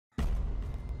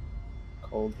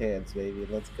Old hands, baby.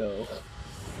 Let's go.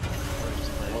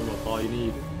 Almost all you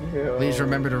need. Yo. Please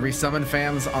remember to resummon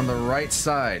fams on the right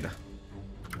side.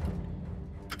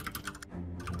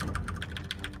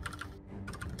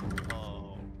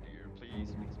 Oh dear, please,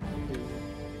 please.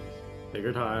 Take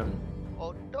your time.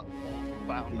 Oh no!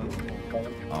 Found him.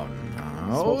 Oh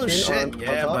no! Oh shit!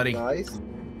 Yeah, top. buddy. Nice.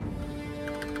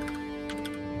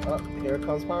 Oh, here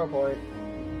comes PowerPoint.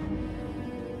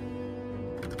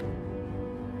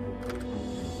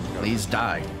 Please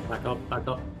die. Back up, back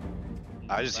up.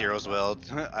 I just heroes willed.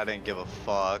 I didn't give a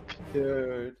fuck.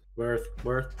 Dude. Worth.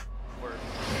 Holy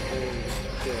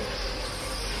shit.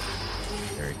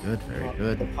 Very good, very The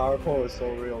good. PowerPoint is so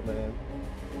real, man.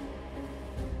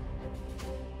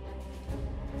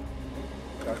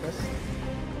 Got this?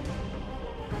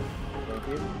 Thank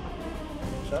you.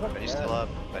 Shut up. Betty's man. still up.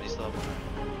 Betty's still up.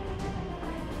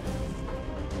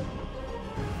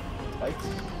 Spikes.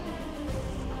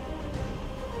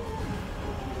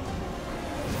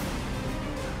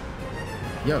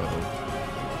 Yo.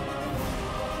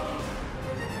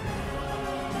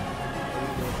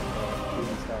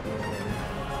 Please stop me.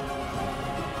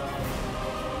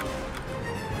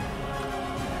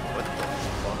 What the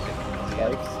fucking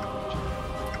Spikes.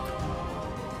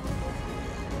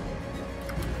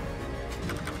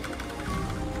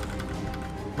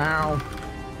 Ow.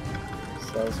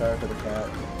 So sorry for the cat.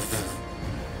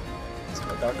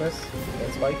 Darkness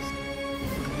and spikes.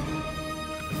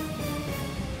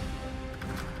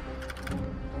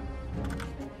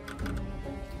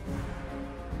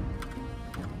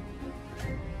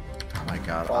 Oh my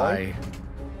god, Falling?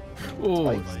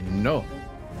 Oh Spikes. no.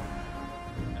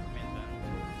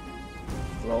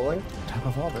 Rolling. On top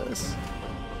of all this.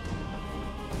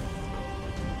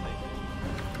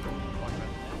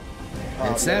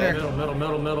 Oh, Center.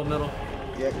 Middle.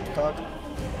 Yeah, cock.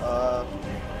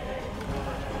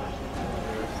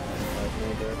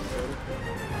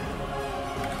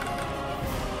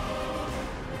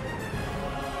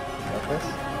 Got this.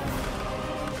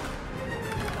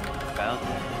 Found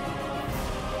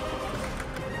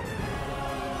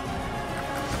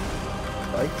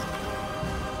Spikes.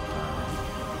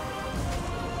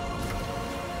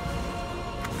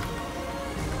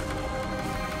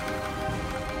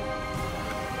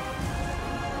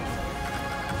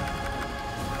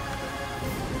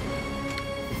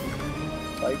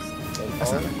 Spikes. And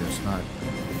That's not falling. there's not.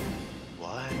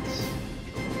 what?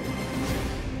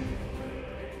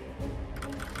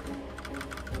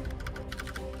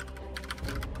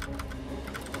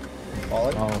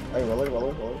 Falling. Oh. Hey, rolling.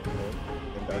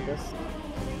 In darkness.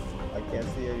 I can't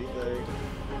see anything.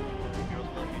 Heroes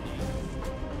love you,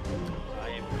 dude. I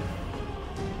am.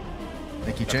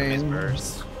 Thank you, Got the mist James.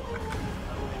 burst.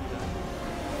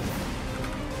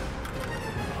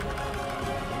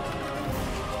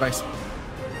 Spice.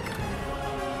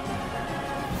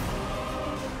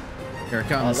 Here it Left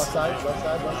comes. side.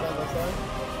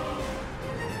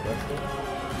 That's good.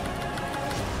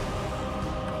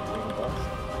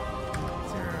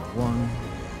 1,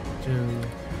 2,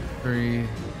 3,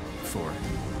 4.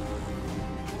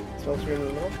 Spell screen in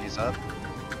the middle. He's up.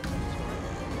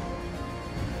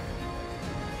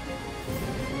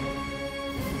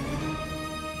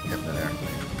 Get there.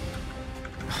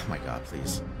 Oh my god,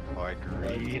 please. Oh, I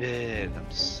greeded.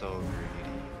 I'm so greedy.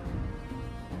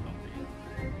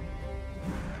 I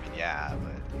mean, yeah,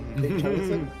 but Big chunk is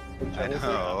it. I I'm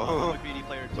know. a greedy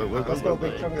player Wait, too. wait, Let's go,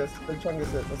 big chungus. Big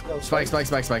chungus it. Let's go. Spike. Spike,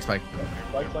 big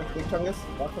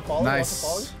chungus. Watch the falling. Nice.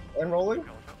 Watch the falling. And rolling.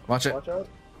 Watch it. Watch out.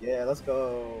 Yeah, let's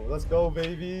go. Let's go,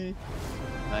 baby.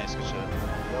 Nice, good shit.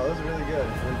 No, this is really good.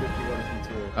 Really good P1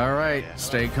 P2. All right, Yeah.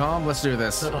 stay calm. Let's do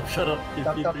this. Shut up.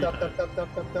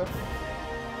 Duck.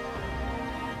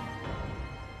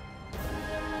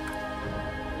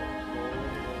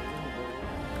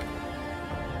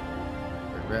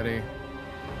 We're ready.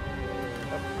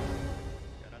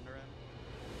 Get under him.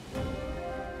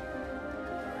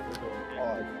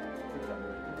 Oh,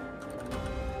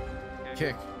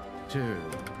 Kick. 2,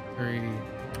 3,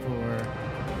 4.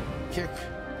 Kick.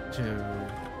 2,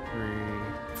 3,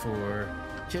 4.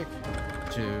 Kick.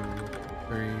 2,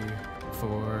 3,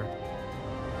 4.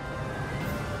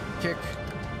 Kick.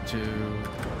 2,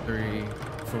 3,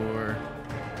 4.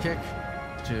 Kick.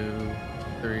 2,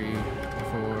 3,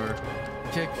 4.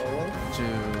 Kick. 2,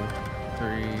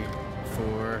 3,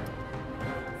 4.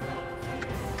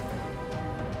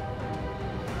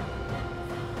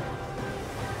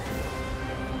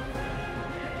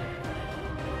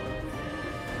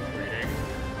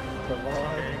 come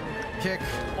on. Kick.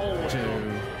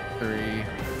 2, 3,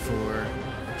 4.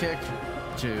 Kick.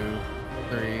 2,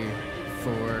 3,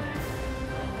 4.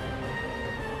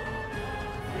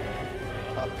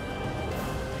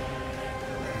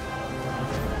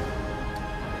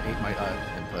 my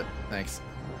input. Thanks.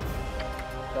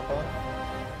 Jump on.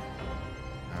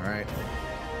 All right.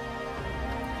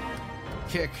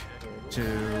 Kick. 2,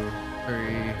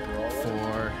 3,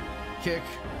 4. Kick.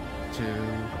 2,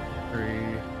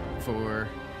 3, 4.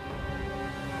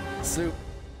 Soup.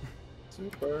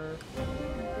 Super.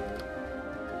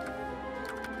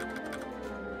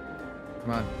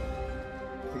 Come on.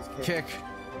 Please Kick.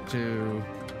 2,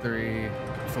 3,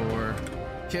 4.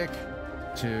 Kick.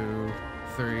 2,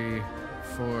 3,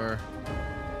 4.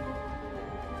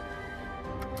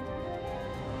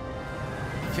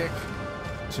 Kick.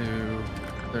 2,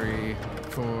 3,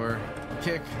 4.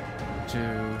 Kick.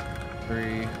 2,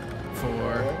 3,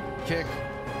 4. Kick.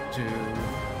 2,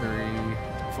 3,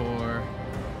 4.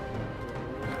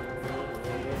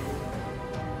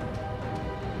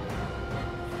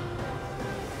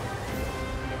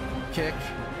 Kick.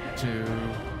 2,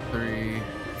 3,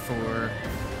 4.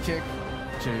 Kick.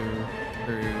 2,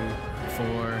 3,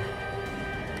 4.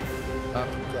 Up.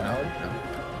 Down. No.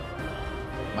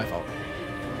 My fault.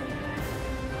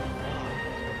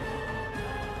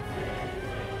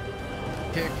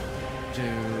 Kick. 2,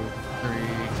 3,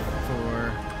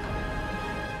 4.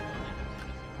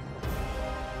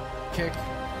 Kick.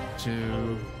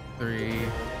 2, 3,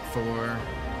 4.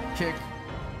 Kick.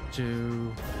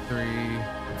 2, 3,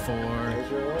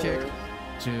 4. Kick.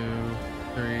 2,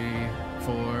 3,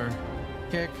 4.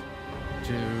 Kick.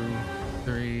 2,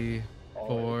 3,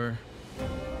 4.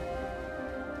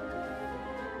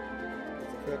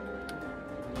 Kick.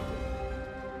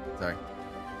 Sorry.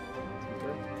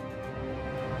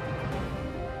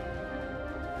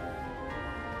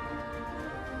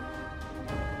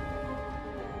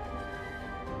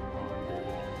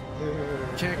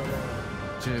 Kick.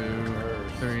 2,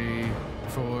 3,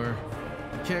 4.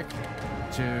 Kick.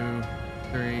 2,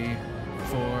 3,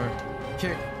 4.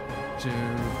 Kick. 2,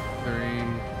 3,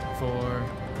 4.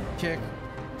 Kick.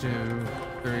 2,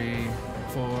 3,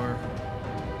 4.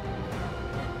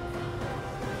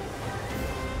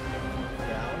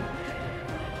 Down.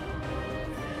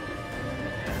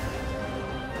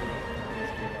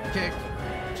 Kick.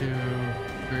 2,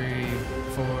 3,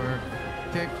 4.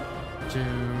 Kick. 2,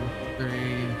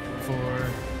 3, 4.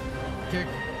 Kick.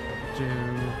 2,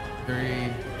 3,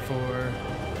 4.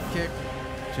 Kick.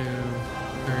 2,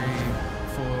 3,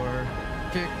 4.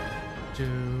 Kick. 2,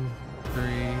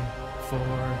 3,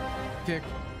 4. Kick.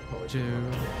 2,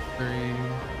 3,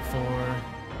 4.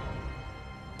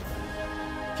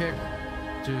 Kick.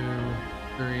 2,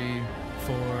 3,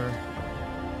 4.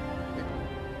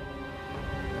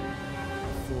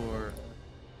 4.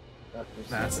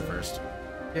 That's the first.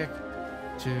 Kick.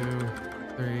 2,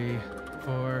 3,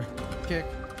 4. Kick.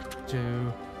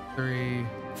 2, 3,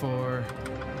 4.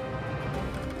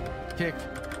 Kick.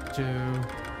 2,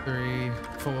 3,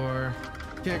 4.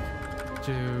 Kick.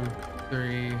 2,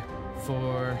 3,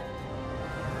 4.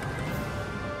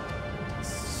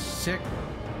 Sick.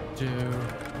 2,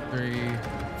 3,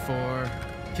 4.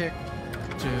 Kick.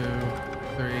 2,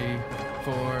 3,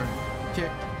 4.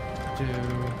 Kick. 2,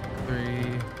 3,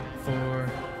 4.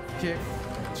 Kick.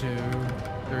 2,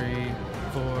 3,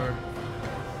 4.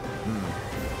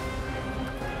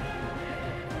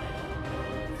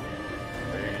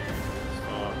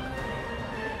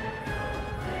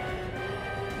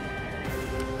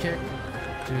 Kick.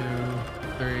 2,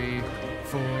 3,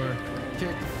 4.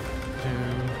 Kick.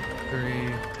 2,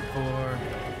 3, 4.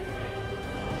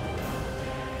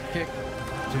 Kick.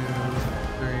 2,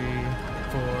 3,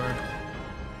 4.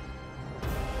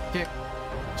 Kick.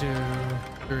 2,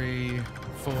 3,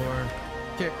 4.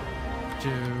 Kick.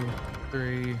 2,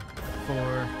 3,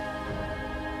 4.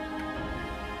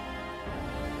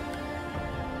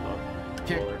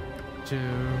 Kick. 2,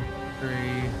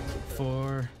 3,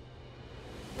 4.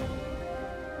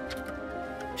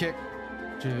 Kick.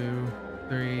 2,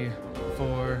 3,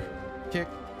 4. Kick.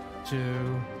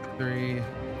 2, 3,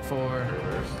 4.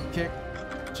 Kick.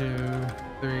 2,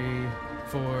 3,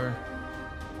 4.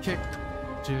 Kick.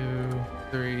 2,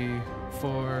 3,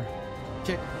 4.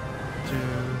 Kick. 2,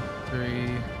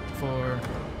 3, 4.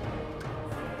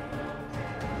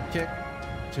 Kick.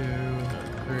 2,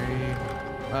 3.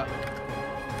 Up.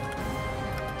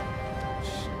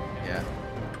 Yeah.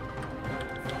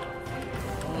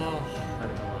 Oh, I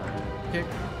didn't know. Kick.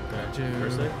 Okay. 2,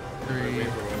 First thing? 3, Wait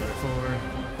for roller.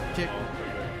 4. Kick. Oh,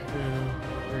 2,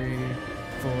 3,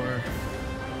 4.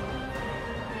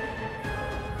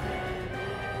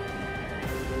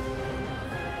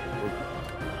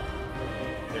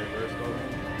 okay, first go.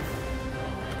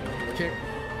 Kick.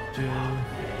 2,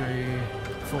 3,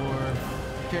 4.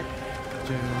 Kick.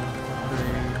 2, 3,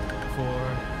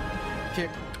 4.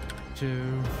 Kick.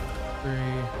 2, 3,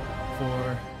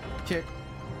 4. Kick.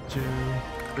 2,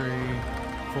 3,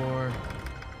 4.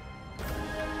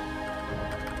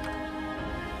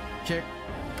 Kick.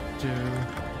 2,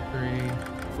 3,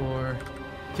 4.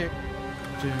 Kick.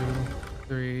 2,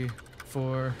 3,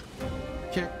 4.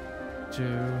 Kick.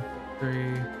 2,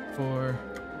 3, 4.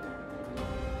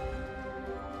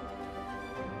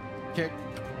 Kick.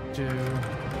 2,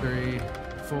 3,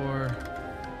 4.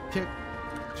 Kick.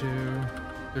 2,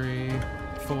 3,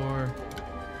 4.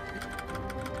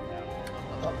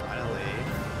 Finally.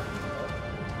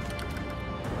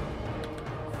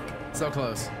 So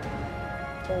close.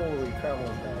 Holy crap, was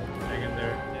that? Hang in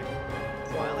there.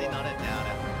 Finally not it down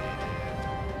after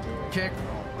they Kick.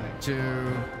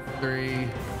 2, 3,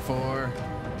 4.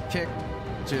 Kick.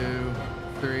 2,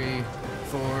 3,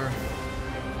 4.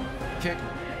 Kick.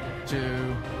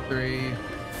 2, 3,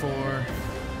 4.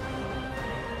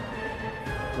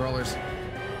 Rollers.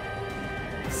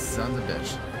 Sons of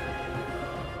bitch.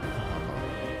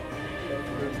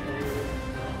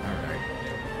 Alright.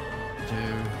 2,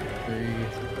 3,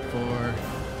 4.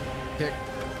 Kick.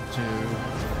 2,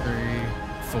 3,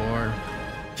 4.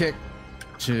 Kick.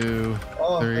 2,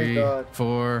 Oh, thank 3, God.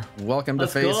 4. Welcome to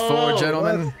Let's phase go. 4,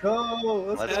 gentlemen. Let's go.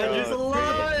 Let's go. go. Andrew's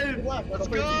alive! Black. Let's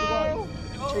go.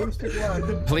 Change to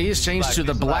black. Please change Black, to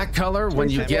the it's black color when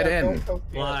you Change to get black. in.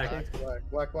 Don't- Black. Change to black.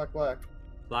 Black.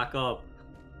 Black up.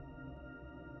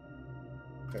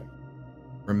 Okay.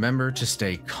 Remember to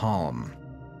stay calm.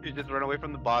 You just run away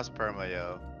from the boss perma,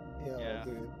 yo. Yeah,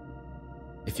 dude.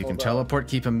 If you can Hold on. teleport,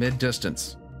 keep him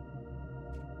mid-distance.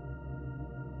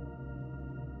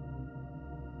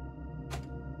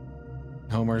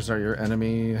 Homers are your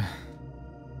enemy.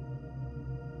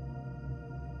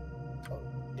 Oh,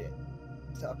 shit.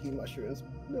 Saki mushrooms.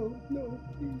 No,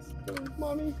 please. No,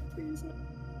 mommy, please. No.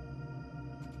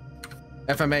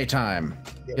 FMA time.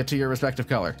 Yep. Get to your respective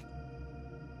color.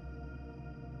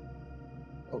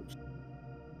 Oh,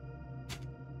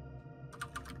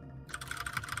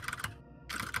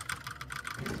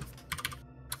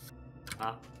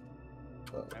 Huh?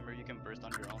 Remember, you can burst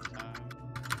on your own time.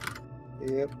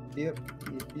 Yep.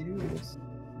 If you do this.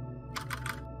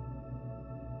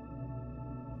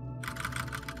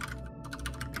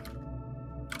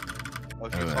 Oh,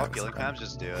 if you Oh, talk that's healing fine. times,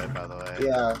 just do it, by the way.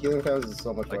 Yeah, healing times is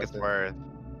so much Like it's worth it.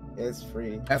 worth. It's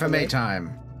free. FMA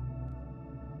time.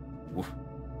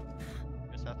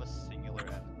 Just have a singular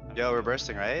F. Yo, we're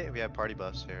bursting, right? We have party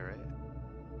buffs here, right?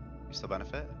 You still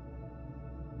benefit?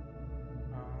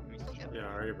 We still get Yeah,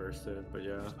 I already bursted, but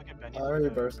yeah. still get Benny I already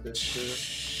with the- bursted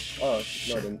too. Oh,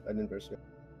 no, I didn't burst yet.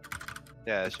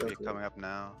 Yeah, it should be Okay. coming up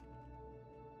now.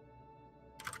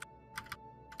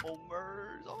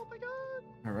 Homers! Oh my god!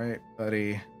 All right,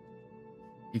 buddy.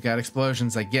 You got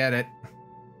explosions. I get it.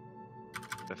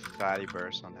 The fatty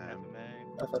burst on him.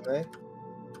 MMA. FMA?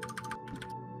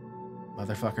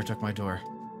 Motherfucker took my door.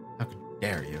 How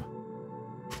dare you?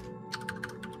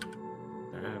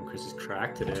 Damn, Chris is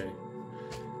cracked today.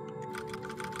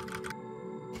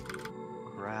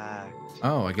 Cracked.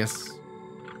 Oh, I guess.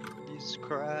 He's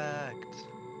cracked.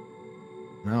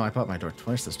 No, I popped my door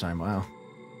twice this time. Wow.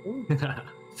 Ooh. I don't know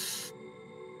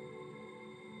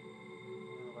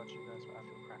about you guys, but I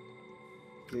feel cracked.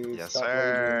 Dude, Yes, stop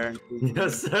sir. lasering me, please.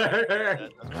 Yes, sir.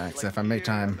 Alright, it's FMA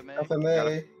time.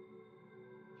 FMA.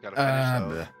 Gotta finish though.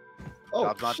 Bleh. Oh,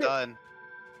 Job's not shit. done.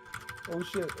 Oh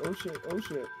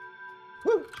shit.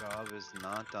 Woo! Job is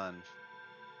not done.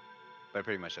 But it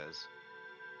pretty much is.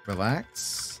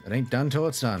 Relax. It ain't done till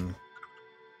it's done.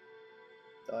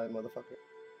 Die, motherfucker.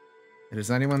 It is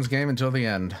anyone's game until the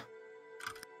end.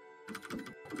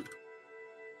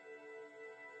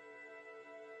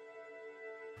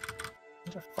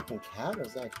 Is that a fucking cat or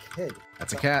is that a kid?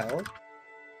 That's a The cat. hell?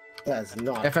 That's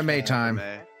not. FMA cat. time.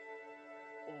 FMA.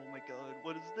 Oh my god,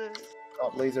 what is this?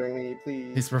 Stop lasering me,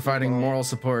 please. He's providing Mom. moral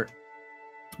support.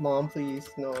 Mom, please,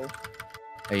 no.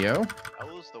 Hey, yo. That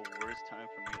was the worst time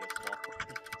for me to swap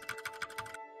weapons.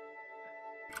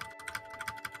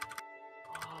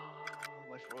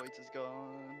 My Freud's is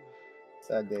gone.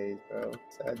 Sad days, bro.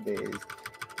 Sad days.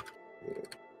 Dude,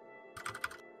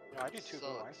 Yeah, I do too,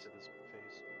 bro. I Sucks. did this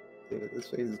phase. dude, this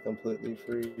phase is completely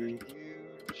free.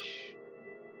 Huge.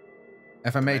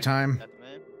 FMA time. At the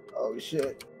mid. Oh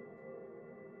shit.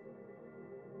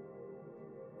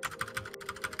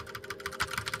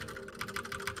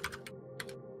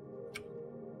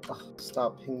 Oh,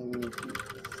 stop pinging me, please.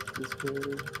 This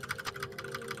good.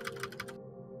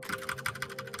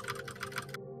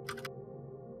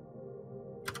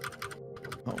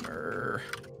 Homer.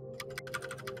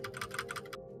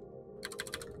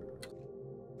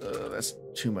 That's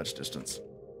too much distance.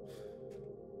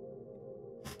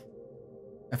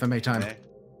 FMA time. Okay.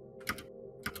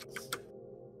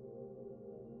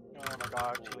 Oh my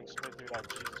god, cheating straight through that,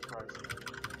 Jesus Christ.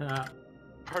 Ah,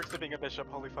 Perks to being a bishop,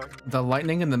 holy fuck. The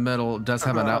lightning in the middle does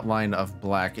have an outline of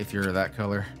black if you're that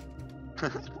color.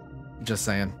 Just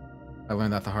saying. I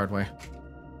learned that the hard way.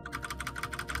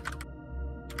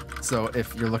 So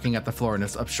if you're looking at the floor and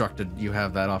it's obstructed, you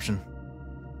have that option.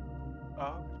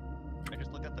 Oh, I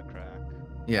just look at the crack.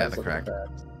 Yeah, Let's the look at crack.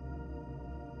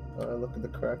 Look at the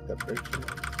crack, that friction.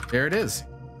 There it is.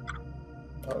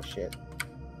 Oh shit.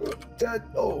 Dead.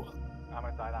 Oh. I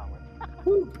might die that one.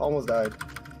 Woo. Almost died.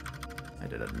 I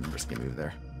did a risky move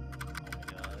there. Oh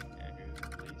my god, Andrew,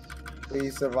 please.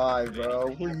 Please survive,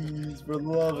 bro. Please, for the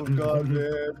love of God,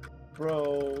 man.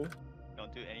 Bro.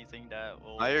 Don't do anything that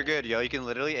will. Oh, you're good, yo. You can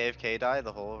literally AFK die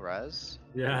the whole res.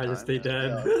 yeah, just stay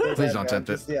dead. Yeah, Please stay don't dead, tempt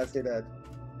man. it. Just, yeah, stay dead.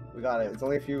 We got it. It's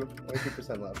only a few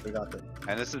percent left. We got it.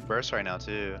 And this is burst right now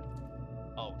too.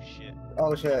 Oh shit.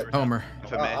 Oh shit. Homer.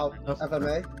 FMA.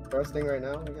 FMA. First thing right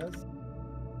now, I guess.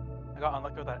 I got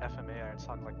unlucky with that FMA, I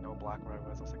saw like no black where I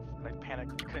was. I was like panic,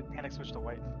 couldn't panic switch to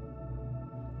white.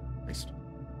 Nice.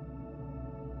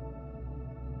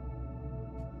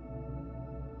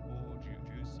 Oh,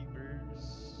 juicy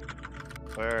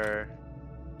burst. Where?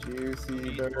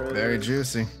 Juicy bird. Very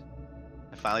juicy.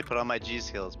 I finally put on my G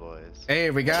skills, boys. Hey,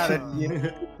 we got it. You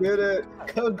did it.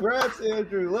 Congrats,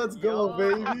 Andrew. Let's go,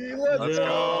 baby. Let's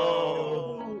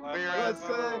go. Let's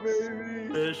go, baby.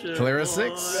 Bishop Clear a boy.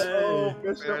 6. Oh,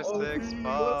 Bishop Clear a OP. 6, Let's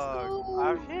fuck. go.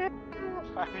 I'm here.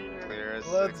 I'm here. Clear as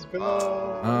Let's 6 go.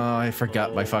 ball. Oh, I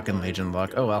forgot my fucking Legion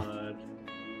luck. Oh well. God.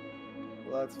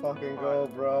 Let's fucking go,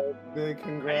 bro. Big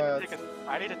congrats.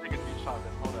 I need to take a screenshot of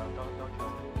this. Hold on, don't kill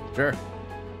me. Sure.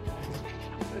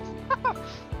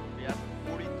 We have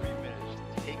 43 minutes.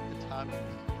 Just take the time.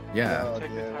 Yeah. Oh, Take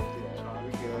the yeah. time to take a shot.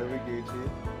 We good. We Gucci.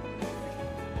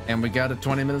 And we got it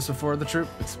 20 minutes before the troop.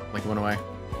 It's like one away.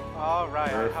 Alright,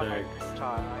 I have my Perfect.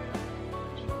 screenshot.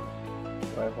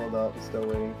 Alright, hold up. Still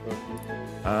waiting for people.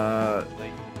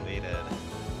 Like, waited.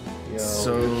 Yo,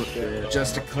 So, good shit.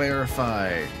 just to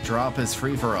clarify, drop is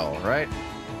free for all, right?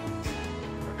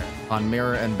 On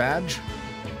mirror and badge?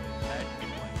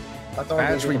 I thought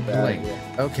Badge we we were bad, blink.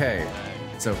 yeah. Okay.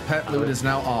 So pet loot is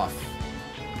now off.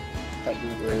 Pet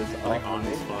loot is Like off. on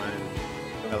is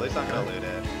fine. At least I'm gonna loot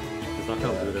it. It's not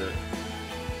gonna loot it.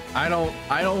 I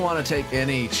don't want to take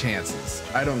any chances.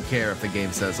 I don't care if the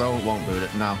game says, oh, it won't loot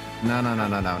it. No. No.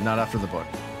 Not after the book.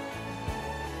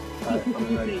 Alright,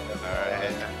 I'm ready.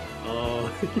 Alright.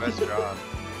 Oh. Let's drop.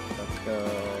 Let's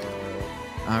go.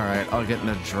 Alright, I'll get in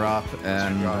a drop,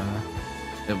 and drop?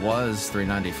 it was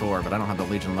 394, but I don't have the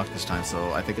Legion luck this time,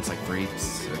 so I think it's like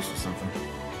 3-6 or something.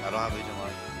 I don't have Legion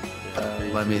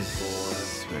luck. Let me...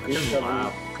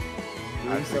 Wow.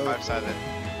 I have 357.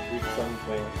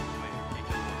 374.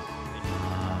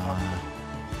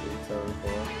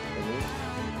 374.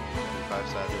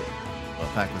 357.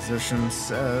 Left acquisition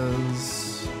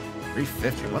says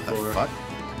 350. What the 374. fuck?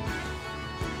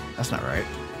 That's not right.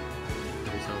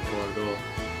 374, go.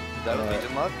 Is that a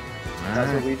Legion luck? That's what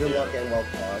Alright, we did luck and well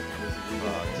pod.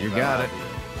 you got it.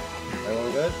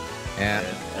 Everyone good? And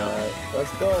Alright,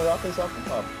 let's go. Rock and soft and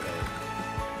pop.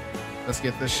 let's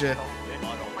get this shit.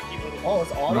 Oh,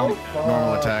 it's auto? Normal-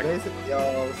 normal Fuck, attack. basic-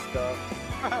 Yo, stuff.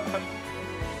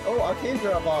 Oh, arcane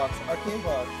drop box. Arcane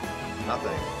box.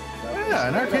 Nothing. Yeah,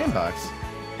 an arcane box.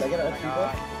 Did I get an XP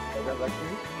box? Did I get an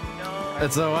XP?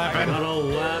 It's a I weapon. got a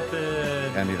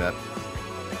weapon. I knew that.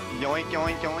 Yoink,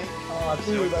 yoink, yoink. Oh,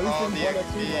 dude, at least all it's the one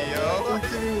XP,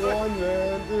 XP. At least one,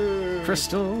 man, dude.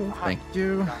 Crystal, thank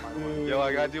you. Dude. Yo,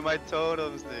 I gotta do my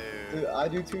totems, dude. Dude, I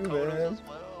do too, man.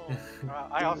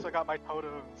 I also got my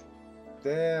totems.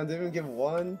 Damn, didn't even give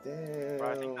one?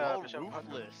 Bro, I think Damn. the bishop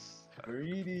Ruthless.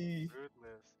 Greedy.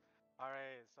 Ruthless.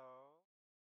 Alright, so